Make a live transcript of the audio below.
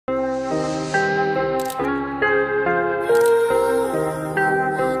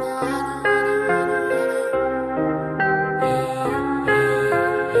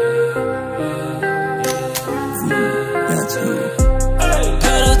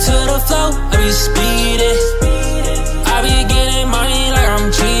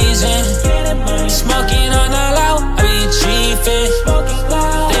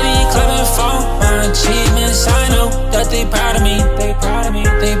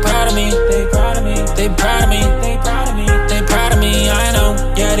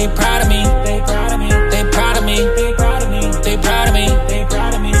they proud of me. They proud of me. They proud of me. They proud of me. They proud of me. They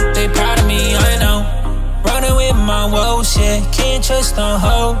proud of me. They proud of me. I know. Running with my woes, yeah. Can't trust no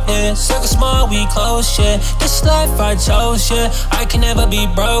hoe, yeah. Circle small, we close, yeah. This life I chose, yeah. I can never be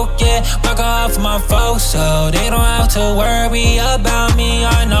broke, yeah. Work hard for my folks, so they don't have to worry about me.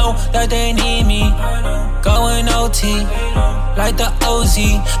 I know that they need me. Going OT, like the OZ.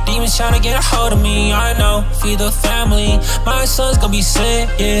 Demons trying to get a hold of me, I know. Feed the family, my son's gonna be sick,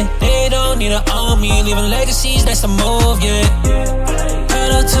 yeah. They don't need to own me. Leaving legacies, that's the move, yeah.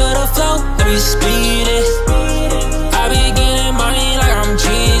 Pedal to the flow, I be speedin'. I be getting money like I'm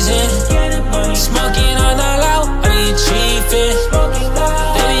cheesin'. Smokin on the loud, I be chiefin'.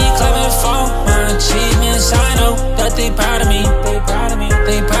 They be clappin for my achievements. I know that they proud of me. They proud of me.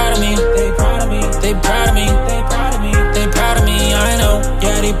 They proud of me. They proud of me. They proud of me. They proud of me. They proud of me. I know,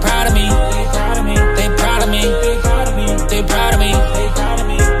 yeah, they proud of me. They proud of me. They proud of me. They proud of me. They proud of me. They proud of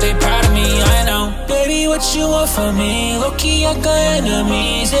me. They proud of me. I know. Baby, what you want from me? Low-key, I got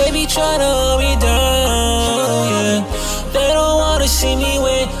enemies. They be tryna hold me down, yeah. They don't wanna see me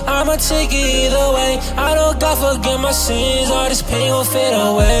win. I'ma take it either way. I know God forgive my sins. All this pain will fade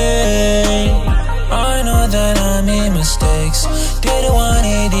away. I know that I made mistakes. Did it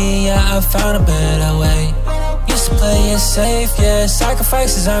 180, yeah, I found a better way. Used to play it safe, yeah.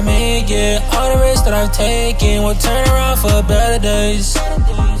 Sacrifices I made, yeah. All the risks that I've taken will turn around for better days.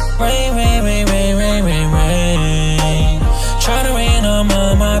 Rain, rain, rain, rain, rain, rain, rain. Tryna rain on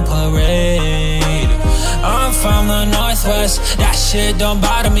my parade. I'm from the Northwest, that shit don't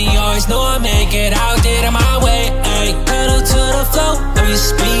bother me. Always know I make it out, did it my way. Ay, pedal to the flow, I be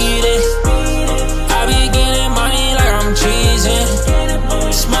speedin'. I be getting money like I'm cheesin'.